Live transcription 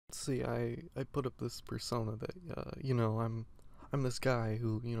See, I put up this persona that, I'm this guy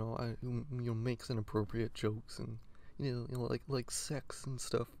who, makes inappropriate jokes and, like sex and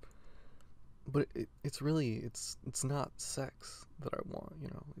stuff. But it's not sex that I want,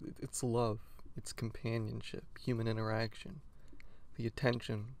 It's love, it's companionship, human interaction, the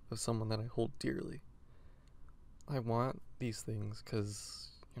attention of someone that I hold dearly. I want these things because,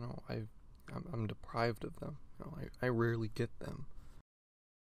 I'm deprived of them. I rarely get them.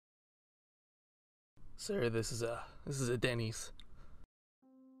 Sir, this is a Denny's.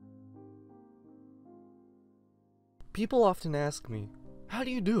 People often ask me, how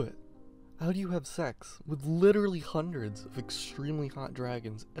do you do it? How do you have sex with literally hundreds of extremely hot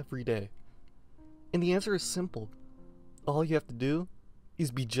dragons every day? And the answer is simple. All you have to do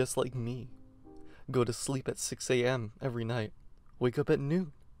is be just like me. Go to sleep at 6 a.m. every night. Wake up at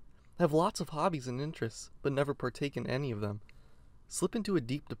noon. Have lots of hobbies and interests, but never partake in any of them. Slip into a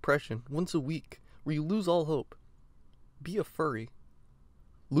deep depression once a week, where you lose all hope. Be a furry.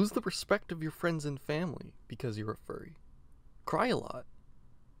 Lose the respect of your friends and family because you're a furry. Cry a lot.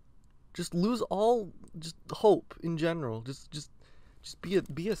 Just lose all hope in general. Just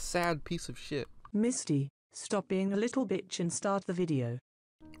be a sad piece of shit. MistE, stop being a little bitch and start the video.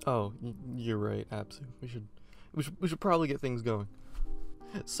 Oh, you're right, Absu. We should probably get things going.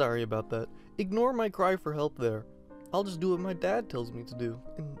 Sorry about that. Ignore my cry for help there. I'll just do what my dad tells me to do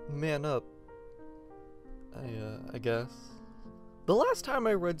and man up. I guess. The last time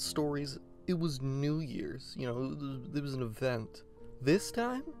I read stories, it was New Year's. It was an event. This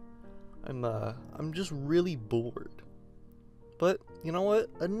time, I'm just really bored. But, you know what?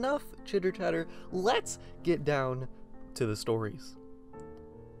 Enough chitter chatter. Let's get down to the stories.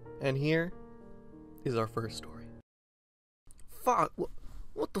 And here is our first story. Fuck,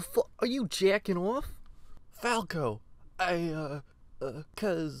 what the fuck? Are you jacking off? Falco,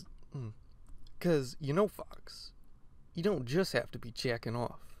 cause, Fox, you don't just have to be jacking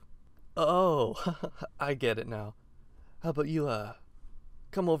off. Oh, I get it now. How about you,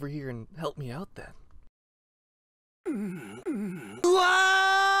 come over here and help me out then?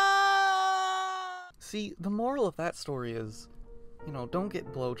 See, the moral of that story is, don't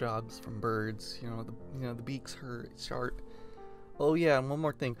get blowjobs from birds. The beaks hurt, it's sharp. Oh yeah, and one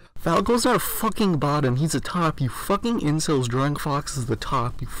more thing. Falco's not a fucking bottom, he's a top. You fucking incels drawing Fox as the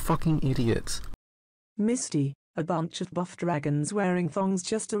top, you fucking idiots. MistE, a bunch of buff dragons wearing thongs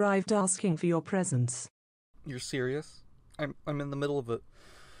just arrived asking for your presence. You're serious? I'm in the middle of it.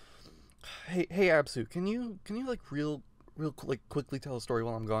 Hey Absu, can you real quickly tell a story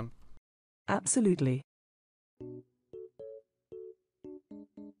while I'm gone? Absolutely.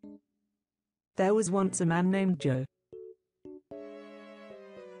 There was once a man named Joe.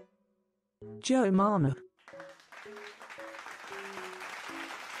 Joe Mama.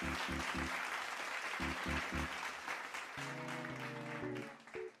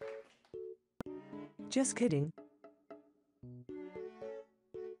 Just kidding.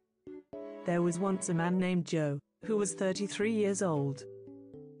 There was once a man named Joe, who was 33 years old.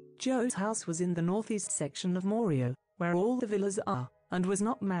 Joe's house was in the northeast section of Morio, where all the villas are, and was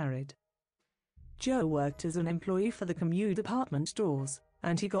not married. Joe worked as an employee for the commute department stores,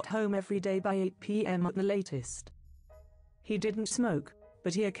 and he got home every day by 8 p.m. at the latest. He didn't smoke,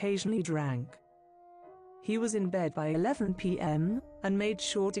 but he occasionally drank. He was in bed by 11 p.m., and made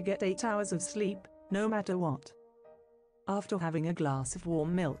sure to get 8 hours of sleep, no matter what. After having a glass of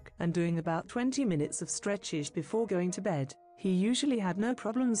warm milk and doing about 20 minutes of stretches before going to bed, he usually had no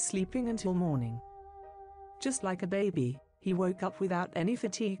problems sleeping until morning. Just like a baby, he woke up without any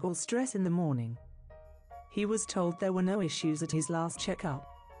fatigue or stress in the morning. He was told there were no issues at his last checkup.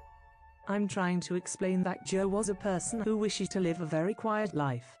 I'm trying to explain that Joe was a person who wishes to live a very quiet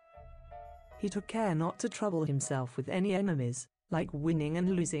life. He took care not to trouble himself with any enemies, like winning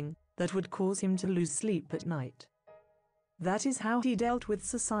and losing, that would cause him to lose sleep at night. That is how he dealt with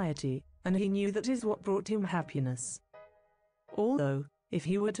society, and he knew that is what brought him happiness. Although, if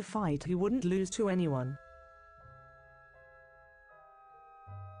he were to fight, he wouldn't lose to anyone.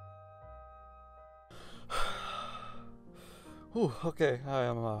 Whew, okay,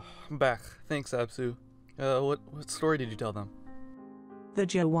 I'm back. Thanks, Absu. What story did you tell them? The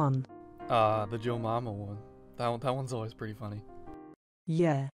Joe one. The Joe Mama one. That one's always pretty funny.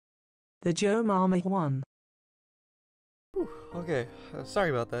 Yeah. The Joe Mama one. Whew, okay, sorry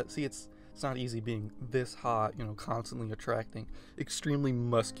about that. See, it's not easy being this hot, constantly attracting extremely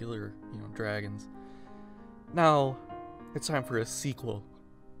muscular, dragons. Now, it's time for a sequel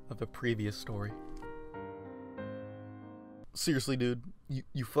of the previous story. Seriously, dude,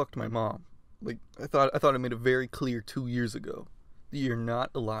 you fucked my mom. Like, I thought I made it very clear 2 years ago You're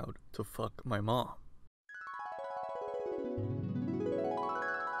not allowed to fuck my mom.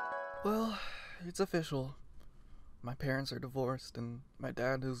 Well, it's official. My parents are divorced, and my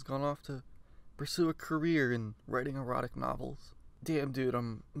dad has gone off to pursue a career in writing erotic novels. Damn, dude,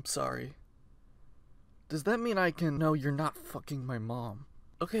 I'm sorry. Does that mean I can... No, you're not fucking my mom.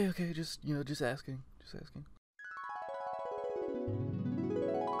 Okay, just asking.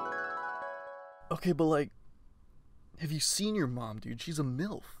 Okay, but like, have you seen your mom, dude? She's a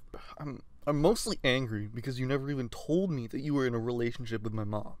MILF. I'm mostly angry because you never even told me that you were in a relationship with my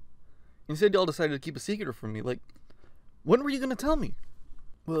mom. Instead, y'all decided to keep a secret from me. Like, when were you gonna tell me?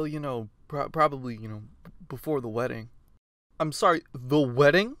 Well, probably, before the wedding. I'm sorry, the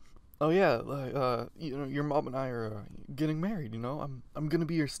wedding? Oh yeah, like, your mom and I are getting married, I'm gonna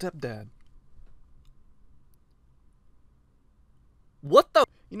be your stepdad. What the?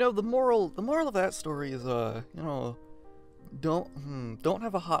 The moral of that story is, don't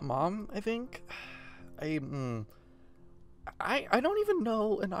have a hot mom, I think. I don't even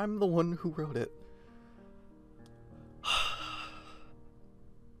know, and I'm the one who wrote it.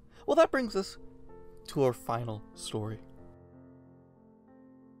 Well, that brings us to our final story.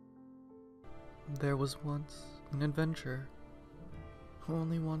 There was once an adventurer who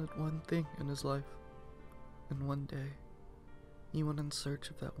only wanted one thing in his life, and one day he went in search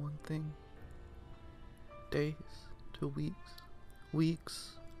of that one thing. Days to weeks,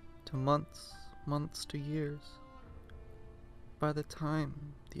 weeks to months, months to years. By the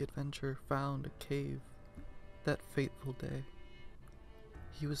time the adventurer found a cave that fateful day,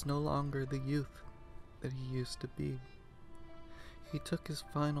 he was no longer the youth that he used to be. He took his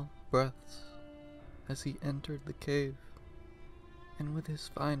final breaths as he entered the cave, and with his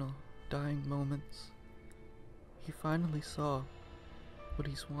final dying moments, he finally saw what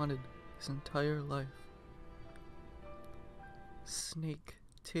he's wanted his entire life. Snake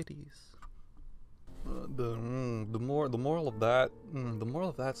titties. The moral of that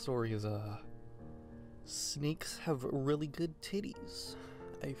story is snakes have really good titties.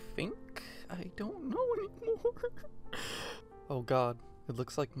 I think. I don't know anymore. Oh god, it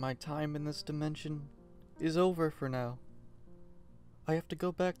looks like my time in this dimension is over for now. I have to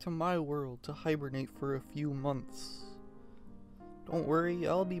go back to my world to hibernate for a few months. Don't worry,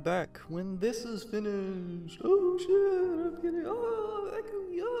 I'll be back when this is finished. Oh shit, I'm getting...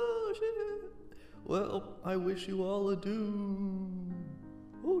 Oh shit. Well, I wish you all a doom.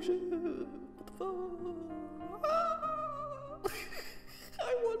 Oh shit, what the fuck? Ah!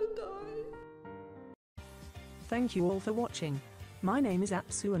 I wanna die. Thank you all for watching. My name is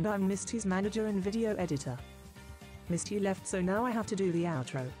Obso and I'm MistE's manager and video editor. MistE left, so now I have to do the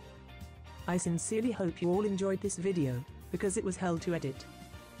outro. I sincerely hope you all enjoyed this video, because it was hell to edit.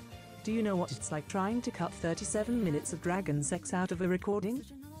 Do you know what it's like trying to cut 37 minutes of dragon sex out of a recording?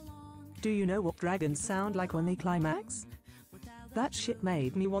 Do you know what dragons sound like when they climax? That shit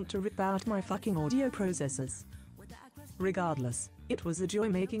made me want to rip out my fucking audio processors. Regardless, it was a joy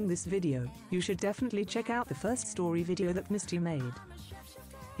making this video. You should definitely check out the first story video that MistE made.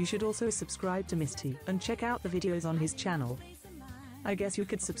 You should also subscribe to MistE and check out the videos on his channel. I guess you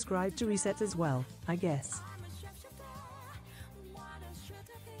could subscribe to Reset as well, I guess.